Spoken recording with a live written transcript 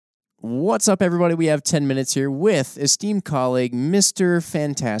What's up, everybody? We have 10 minutes here with esteemed colleague, Mr.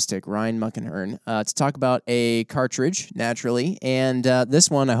 Fantastic, Ryan Muckenhirn, to talk about a cartridge, naturally. And this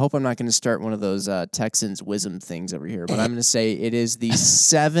one, I hope I'm not going to start one of those Texans wisdom things over here, but I'm going to say it is the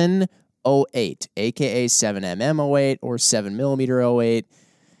 708, a.k.a. 7mm-08 or 7mm-08,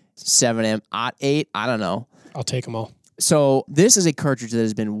 7m-08, I don't know. I'll take them all. So this is a cartridge that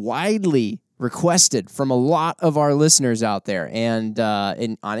has been widely requested from a lot of our listeners out there and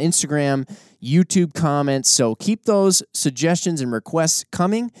on Instagram, YouTube comments. So keep those suggestions and requests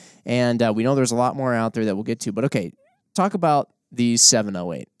coming. And we know there's a lot more out there that we'll get to. But okay, talk about the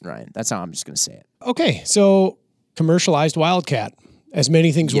 708, Ryan. That's how I'm just going to say it. Okay, so commercialized Wildcat, as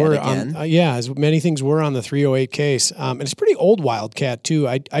many things were on, as many things were on the 308 case. And it's a pretty old Wildcat too.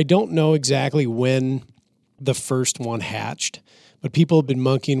 I don't know exactly when the first one hatched, but people have been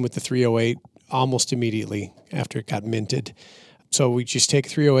monkeying with the 308 almost immediately after it got minted. So we just take a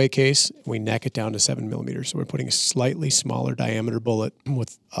 308 case, we neck it down to 7mm. So we're putting a slightly smaller diameter bullet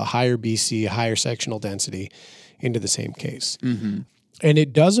with a higher BC, a higher sectional density into the same case. Mm-hmm. And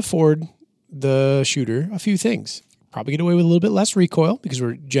it does afford the shooter a few things. Probably get away with a little bit less recoil because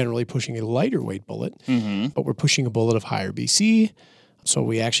we're generally pushing a lighter weight bullet, but we're pushing a bullet of higher BC. So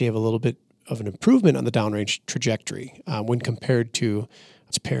we actually have a little bit of an improvement on the downrange trajectory when compared to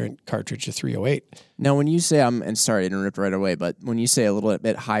its parent cartridge, the 308. Now, when you say, and sorry to interrupt right away, but when you say a little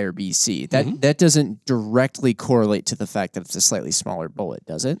bit higher BC, that doesn't directly correlate to the fact that it's a slightly smaller bullet,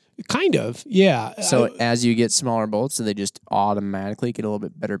 does it? Kind of, yeah. So as you get smaller bullets, do they just automatically get a little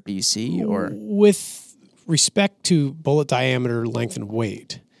bit better BC? Or with respect to bullet diameter, length, and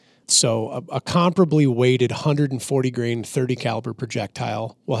weight. So a comparably weighted 140 grain 30 caliber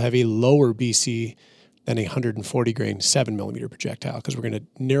projectile will have a lower BC than a 140 grain 7mm projectile because we're going to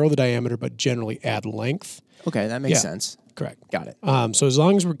narrow the diameter but generally add length. Okay, that makes sense. Correct. Got it. So as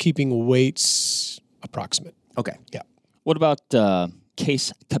long as we're keeping weights approximate. Okay. Yeah. What about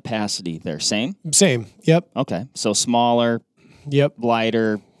case capacity there? Same? Same. Yep. Okay. So smaller,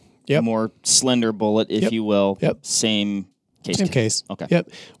 lighter, more slender bullet, if you will. Yep. Same case. Same case. Okay. Yep.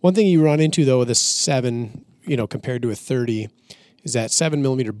 One thing you run into, though, with a 7, compared to a 30, is that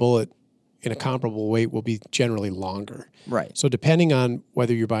 7mm bullet in a comparable weight will be generally longer. Right. So depending on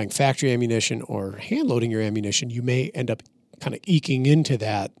whether you're buying factory ammunition or hand loading your ammunition, you may end up kind of eking into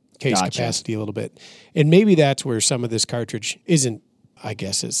that case capacity a little bit. And maybe that's where some of this cartridge isn't, I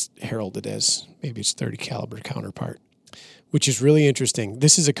guess, as heralded as maybe its 30 caliber counterpart, which is really interesting.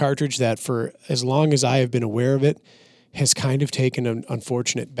 This is a cartridge that for as long as I have been aware of it has kind of taken an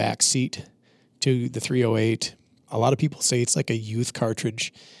unfortunate backseat to the 308. A lot of people say it's like a youth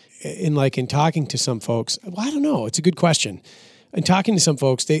cartridge. In talking to some folks, well, I don't know. It's a good question. In talking to some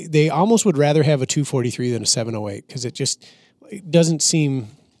folks, they almost would rather have a 243 than a 708 because it doesn't seem,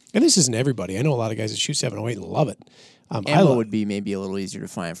 and this isn't everybody. I know a lot of guys that shoot 708 and love it. Ammo would be maybe a little easier to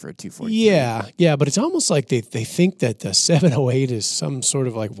find for a 243. Yeah, but it's almost like they think that the 708 is some sort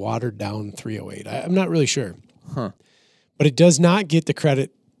of like watered down 308. I'm not really sure. Huh. But it does not get the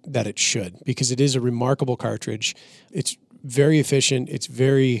credit that it should because it is a remarkable cartridge. It's very efficient. It's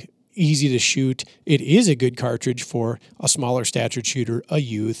very easy to shoot. It is a good cartridge for a smaller statured shooter, a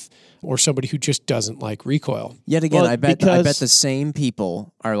youth, or somebody who just doesn't like recoil. Yet again, I bet the same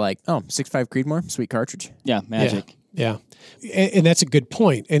people are like, oh, 6.5 Creedmoor, sweet cartridge. Yeah, magic. Yeah. And that's a good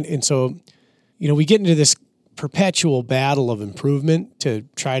point. And so, we get into this perpetual battle of improvement to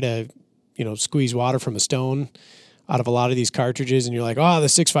try to, squeeze water from a stone out of a lot of these cartridges. And you're like, oh, the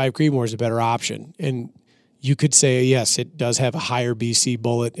 6.5 Creedmoor is a better option. And you could say, yes, it does have a higher BC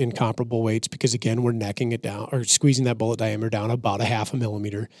bullet in comparable weights because, again, we're necking it down or squeezing that bullet diameter down about 0.5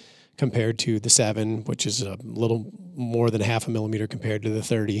 millimeter compared to the 7, which is a little more than 0.5 millimeter compared to the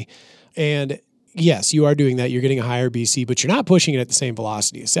 30. And, yes, you are doing that. You're getting a higher BC, but you're not pushing it at the same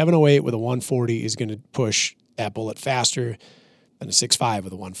velocity. A 708 with a 140 is going to push that bullet faster than a 6.5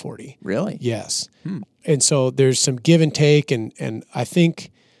 with a 140. Really? Yes. And so there's some give and take, and I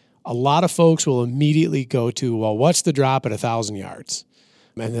think a lot of folks will immediately go to, well, what's the drop at 1,000 yards?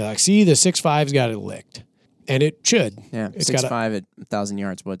 And they're like, see, the 6.5's got it licked. And it should. Yeah, 6.5 at 1,000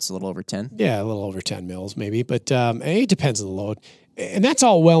 yards, what's a little over 10? Yeah, a little over 10 mils maybe. But it depends on the load. And that's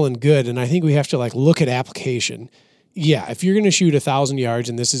all well and good. And I think we have to look at application. Yeah, if you're going to shoot 1,000 yards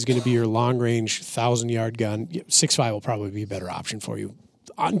and this is going to be your long-range 1,000-yard gun, 6.5 will probably be a better option for you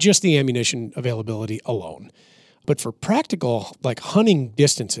on just the ammunition availability alone. But for practical, hunting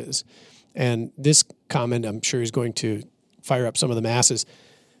distances, and this comment I'm sure is going to fire up some of the masses,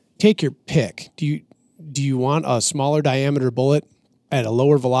 take your pick. Do you want a smaller diameter bullet at a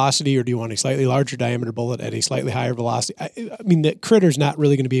lower velocity, or do you want a slightly larger diameter bullet at a slightly higher velocity? I mean, the critter's not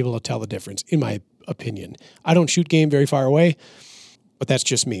really going to be able to tell the difference, in my opinion. I don't shoot game very far away, but that's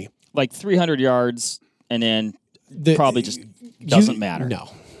just me. Like 300 yards, and then probably just doesn't matter. No,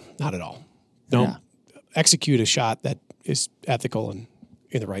 not at all. No, execute a shot that is ethical and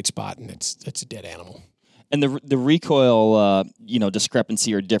in the right spot, and it's a dead animal. And the recoil,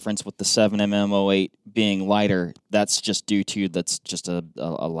 discrepancy or difference with the 7mm-08 being lighter, that's just a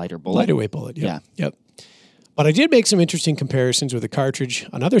lighter bullet. Lighter weight bullet, Yep. But I did make some interesting comparisons with a cartridge,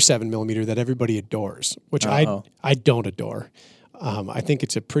 another 7mm that everybody adores, which I don't adore. I think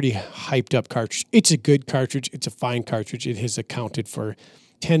it's a pretty hyped up cartridge. It's a good cartridge. It's a fine cartridge. It has accounted for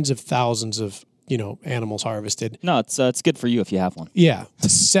tens of thousands of animals harvested. No, it's good for you if you have one. Yeah, a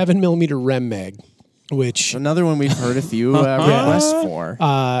 7mm Rem Mag. Which another one we've heard a few requests for.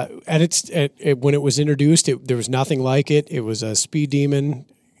 And when it was introduced, there was nothing like it. It was a speed demon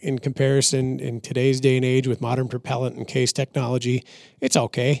in comparison in today's day and age with modern propellant and case technology. It's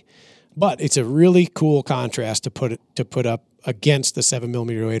okay, but it's a really cool contrast to put up against the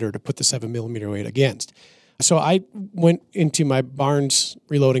 7mm-08 or to put the 7mm-08 against. So I went into my Barnes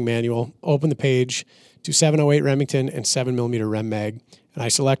reloading manual, opened the page to 708 Remington and 7mm Rem Mag. And I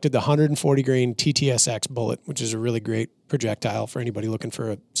selected the 140 grain TTSX bullet, which is a really great projectile for anybody looking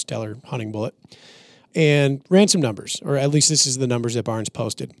for a stellar hunting bullet, and ran some numbers, or at least this is the numbers that Barnes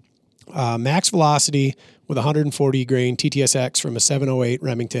posted. Max velocity with 140 grain TTSX from a 708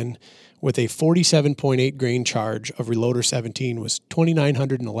 Remington with a 47.8 grain charge of Reloader 17 was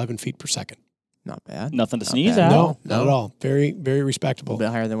 2,911 feet per second. Not bad. Nothing to sneeze at. No, not at all. Very, very respectable. A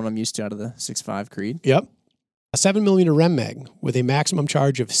little bit higher than what I'm used to out of the 6.5 Creed. Yep. A 7mm Rem Mag with a maximum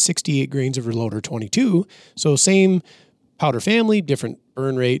charge of 68 grains of Reloader 22. So same powder family, different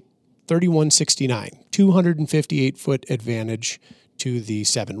burn rate, 3169. 258-foot advantage to the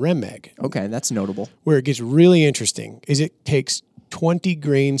 7 Rem Mag. Okay, that's notable. Where it gets really interesting is it takes 20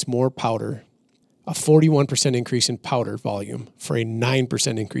 grains more powder, a 41% increase in powder volume for a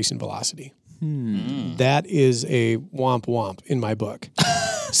 9% increase in velocity. That is a womp womp in my book.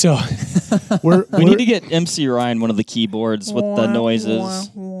 So we need to get MC Ryan one of the keyboards with the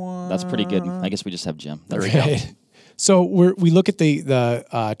noises. That's pretty good. I guess we just have Jim. There we go. So we look at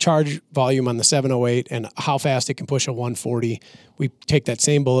the charge volume on the 708 and how fast it can push a 140. We take that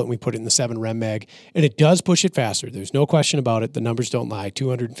same bullet and we put it in the 7 Rem Mag, and it does push it faster. There's no question about it. The numbers don't lie.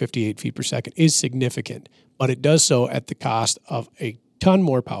 258 feet per second is significant, but it does so at the cost of a ton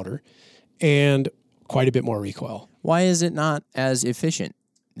more powder and quite a bit more recoil. Why is it not as efficient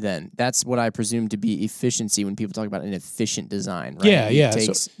then? That's what I presume to be efficiency when people talk about an efficient design, right? Yeah. It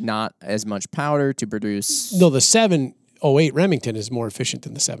takes not as much powder to produce... No, the 708 Remington is more efficient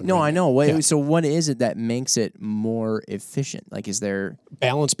than the 7. No, Remington. I know. So what is it that makes it more efficient? Like, is there...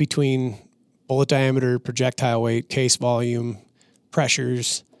 balance between bullet diameter, projectile weight, case volume,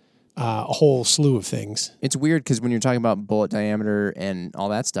 pressures... a whole slew of things. It's weird because when you're talking about bullet diameter and all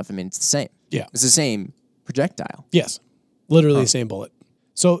that stuff, I mean, it's the same. Yeah. It's the same projectile. Yes. Literally the same bullet.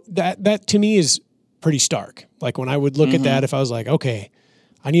 So that to me is pretty stark. Like when I would look at that, if I was like, okay,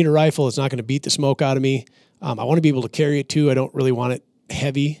 I need a rifle, it's not going to beat the smoke out of me. I want to be able to carry it too. I don't really want it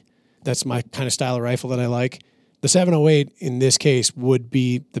heavy. That's my kind of style of rifle that I like. The 708 in this case would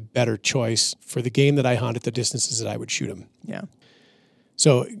be the better choice for the game that I hunt at the distances that I would shoot them. Yeah.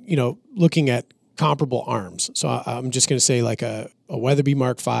 So, looking at comparable arms. So I'm just going to say like a Weatherby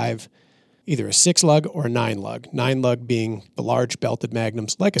Mark V, either a 6-lug or a 9-lug. 9-lug being the large belted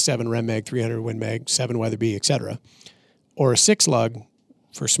magnums, like a 7 Rem Mag, 300 Win Mag, 7 Weatherby, etc. Or a 6-lug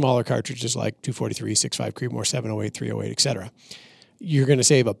for smaller cartridges like 243, 6.5 Creedmoor, 708, 308, etc. You're going to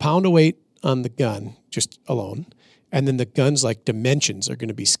save a pound of weight on the gun just alone. And then the gun's like dimensions are going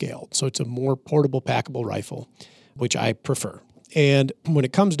to be scaled. So it's a more portable, packable rifle, which I prefer. And when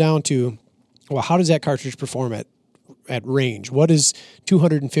it comes down to, well, how does that cartridge perform at range? What does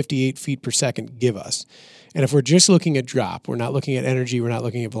 258 feet per second give us? And if we're just looking at drop, we're not looking at energy, we're not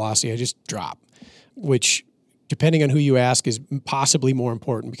looking at velocity, I just drop, which, depending on who you ask, is possibly more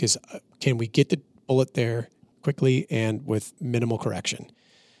important because can we get the bullet there quickly and with minimal correction?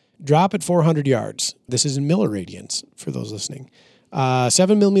 Drop at 400 yards. This is in milliradians for those listening.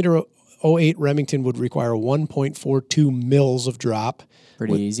 7mm-08 Remington would require 1.42 mils of drop.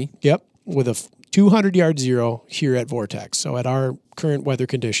 Pretty easy. Yep, with a 200-yard zero here at Vortex. So at our current weather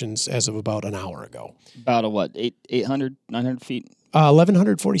conditions as of about an hour ago. About 800, 900 feet?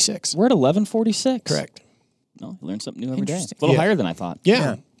 1,146. We're at 1146? Correct. No, you learn something new every day. A little higher than I thought.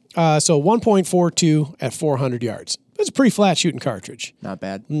 Yeah. So 1.42 at 400 yards. It's a pretty flat shooting cartridge. Not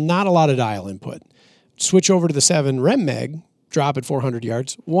bad. Not a lot of dial input. Switch over to the 7 Rem Mag, drop at 400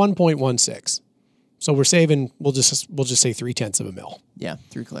 yards, 1.16. So we're saving, we'll just say 0.3 of a mil. Yeah,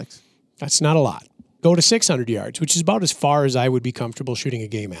 3 clicks. That's not a lot. Go to 600 yards, which is about as far as I would be comfortable shooting a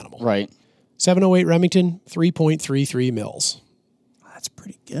game animal. Right. 708 Remington, 3.33 mils. That's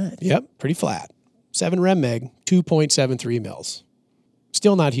pretty good. Yep, pretty flat. 7 Rem Mag, 2.73 mils.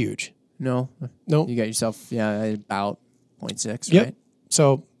 Still not huge. No. You got yourself, about 0.6, yep. Right?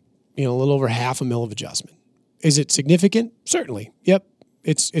 So, a little over half a mil of adjustment. Is it significant? Certainly. Yep.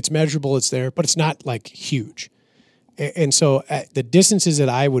 It's measurable. It's there, but it's not like huge. And so at the distances that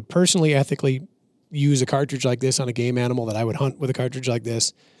I would personally ethically use a cartridge like this on a game animal, that I would hunt with a cartridge like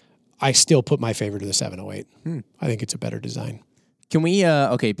this, I still put my favor to the 708. I think it's a better design. Can we,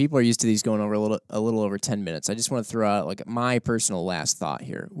 people are used to these going over a little over 10 minutes. I just want to throw out like my personal last thought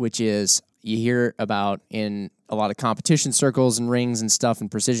here, which is you hear about in a lot of competition circles and rings and stuff and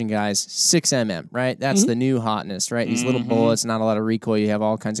precision guys, 6mm, right? That's the new hotness, right? These little bullets, not a lot of recoil. You have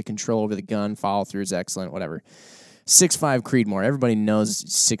all kinds of control over the gun. Follow through is excellent, whatever. 6.5 Creedmoor. Everybody knows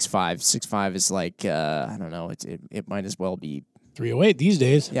 6.5. 6.5 is like, I don't know, it might as well be 308 these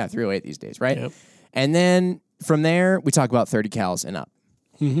days. Yeah, 308 these days, right? Yep. And then from there, we talk about 30 cals and up.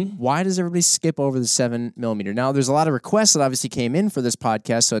 Why does everybody skip over the 7mm? Now, there's a lot of requests that obviously came in for this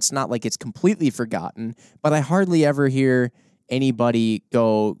podcast, so it's not like it's completely forgotten, but I hardly ever hear anybody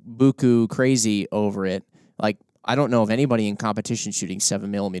go buku crazy over it. Like, I don't know of anybody in competition shooting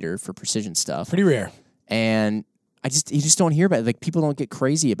 7mm for precision stuff. Pretty rare. And you just don't hear about it. Like, people don't get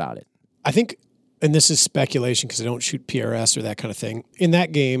crazy about it. I think, and this is speculation because I don't shoot PRS or that kind of thing. In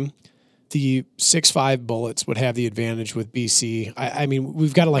that game, the 6.5 bullets would have the advantage with BC. I mean,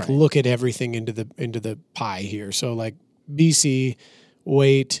 we've got to look at everything into the pie here. So like BC,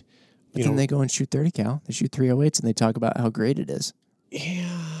 weight. But then they go and shoot 30 cal. They shoot 308s and they talk about how great it is.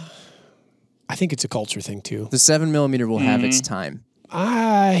 Yeah, I think it's a culture thing too. The 7mm will have its time.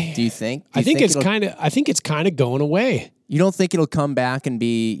 Do you think? I think it's kind of going away. You don't think it'll come back and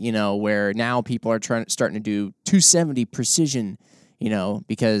be, where now people are starting to do 270 precision,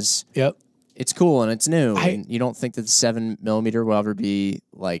 because it's cool and it's new. And you don't think that the 7mm will ever be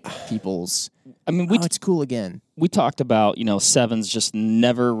like people's. I mean, it's cool again. We talked about, sevens just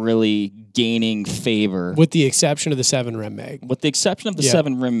never really gaining favor, with the exception of the 7 Rem Mag.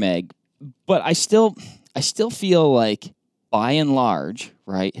 7 Rem Mag, but I still feel like, by and large,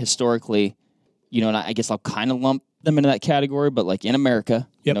 right, historically, and I guess I'll kind of lump them into that category, but like in America,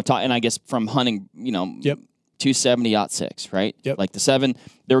 and I guess from hunting, 270-06, right? Yep. Like the 7,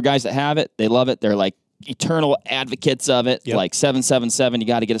 there were guys that have it, they love it, they're like eternal advocates of it, like 7.77, you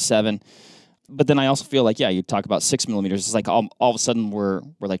got to get a 7. But then I also feel like, you talk about 6mm, it's like all of a sudden we're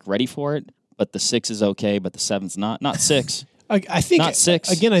like ready for it, but the 6 is okay, but the 7's not 6. I think not 6.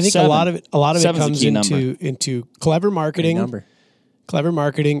 Again, I think 7. a lot of it comes number. into clever marketing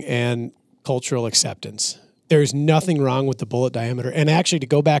and cultural acceptance. There's nothing wrong with the bullet diameter. And actually, to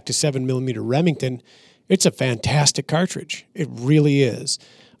go back to 7mm Remington, it's a fantastic cartridge. It really is.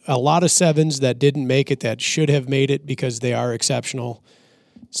 A lot of 7s that didn't make it that should have made it because they are exceptional.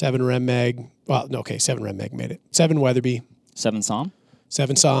 7 Rem Mag. Well, no, okay, 7 Rem Mag made it. 7 Weatherby. 7 SOM.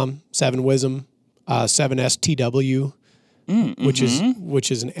 7 SOM. 7 Wisdom. 7 STW. Which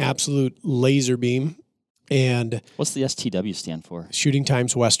is an absolute laser beam. And what's the STW stand for? Shooting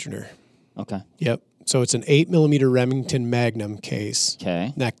Times Westerner. Okay. Yep. So it's an 8mm Remington Magnum case.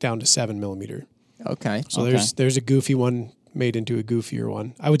 Okay. Necked down to 7mm. Okay. So there's a goofy one made into a goofier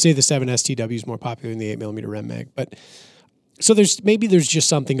one. I would say the 7 STW is more popular than the 8mm Rem Mag, but so there's just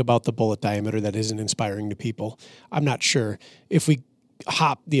something about the bullet diameter that isn't inspiring to people. I'm not sure. If we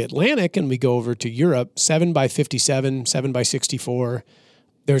hop the Atlantic and we go over to Europe, 7x57, 7x64,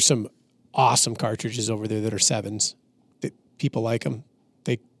 there's some awesome cartridges over there that are 7s. People like them.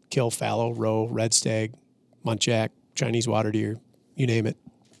 They kill fallow, roe, red stag, muntjac, Chinese water deer, you name it.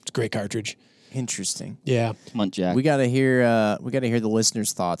 It's a great cartridge. Interesting. Yeah. Muntjac. We gotta hear the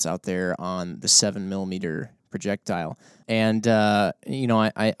listeners' thoughts out there on the 7mm projectile. And I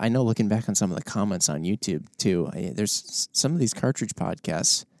know, looking back on some of the comments on YouTube too, there's some of these cartridge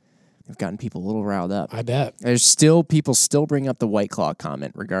podcasts have gotten people a little riled up. I bet. There's people still bring up the White Claw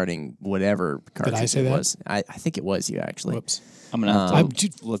comment regarding whatever cartridge it was. I think it was you, actually. Whoops. I'm gonna have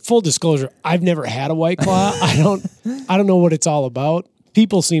to full disclosure, I've never had a White Claw. I don't know what it's all about.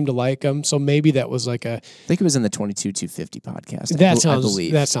 People seem to like them, so maybe that was like I think it was in the 22-250 podcast. I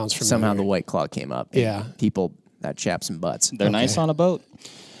believe that sounds familiar. Somehow the White Claw came up. Yeah. People that chaps and butts. They're nice on a boat.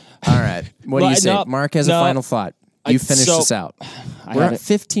 All right. What do you say? Mark has a final thought. You finish this out. We're at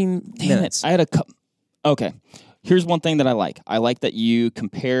 15 minutes. I had a couple. Okay. Here's one thing that I like. I like that you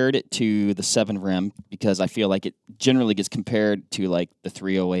compared it to the 7mm because I feel like it generally gets compared to like the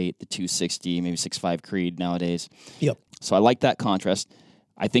 308, the 260, maybe 6.5 Creed nowadays. Yep. So I like that contrast.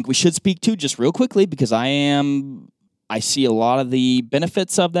 I think we should speak to just real quickly because I see a lot of the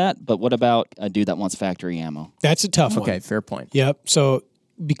benefits of that, but what about a dude that wants factory ammo? That's a tough one. Okay, fair point. Yep. So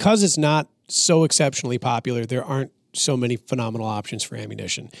because it's not so exceptionally popular, there aren't so many phenomenal options for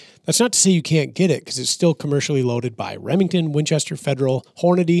ammunition. That's not to say you can't get it because it's still commercially loaded by Remington, Winchester, Federal,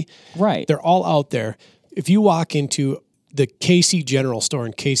 Hornady. Right. They're all out there. If you walk into the Casey General Store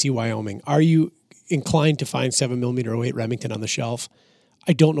in Casey, Wyoming, are you inclined to find 7mm-08 Remington on the shelf?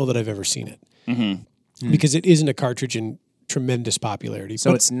 I don't know that I've ever seen it because it isn't a cartridge in tremendous popularity.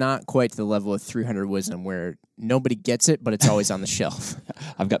 So it's not quite to the level of 300 Wisdom where nobody gets it, but it's always on the shelf.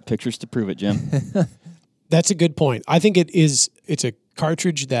 I've got pictures to prove it, Jim. That's a good point. I think it's a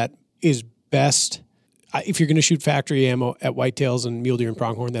cartridge that is best if you're going to shoot factory ammo at whitetails and mule deer and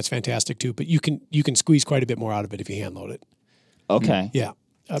pronghorn. That's fantastic too. But you can squeeze quite a bit more out of it if you hand load it. Okay. Yeah.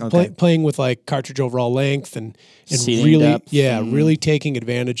 Playing with like cartridge overall length and seating really depth. really taking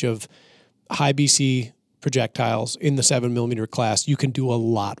advantage of high BC projectiles in the 7mm class, you can do a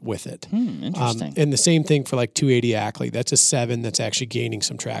lot with it. Interesting. And the same thing for like 280 Ackley. That's a 7 that's actually gaining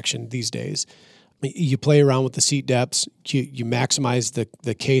some traction these days. You play around with the seat depths, you maximize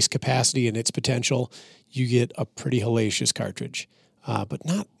the case capacity and its potential, you get a pretty hellacious cartridge. But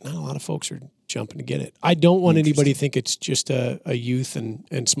not a lot of folks are jumping to get it. I don't want anybody to think it's just a youth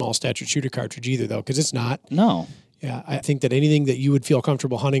and small stature shooter cartridge either, though, because it's not. No. Yeah, I think that anything that you would feel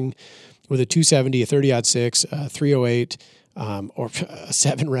comfortable hunting with a 270, a 30-06, a 308, or a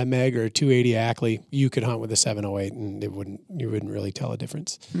 7 Rem Mag or a 280 Ackley, you could hunt with a 708, and you wouldn't really tell a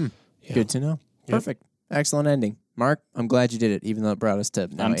difference. Yeah. Good to know. Yep. Perfect. Excellent ending. Mark, I'm glad you did it, even though it brought us to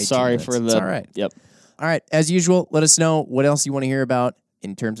now I'm 18 sorry minutes. for the... It's all right. Yep. All right. As usual, let us know what else you want to hear about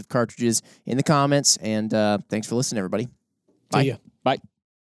in terms of cartridges in the comments. And thanks for listening, everybody. Bye. See ya. Bye.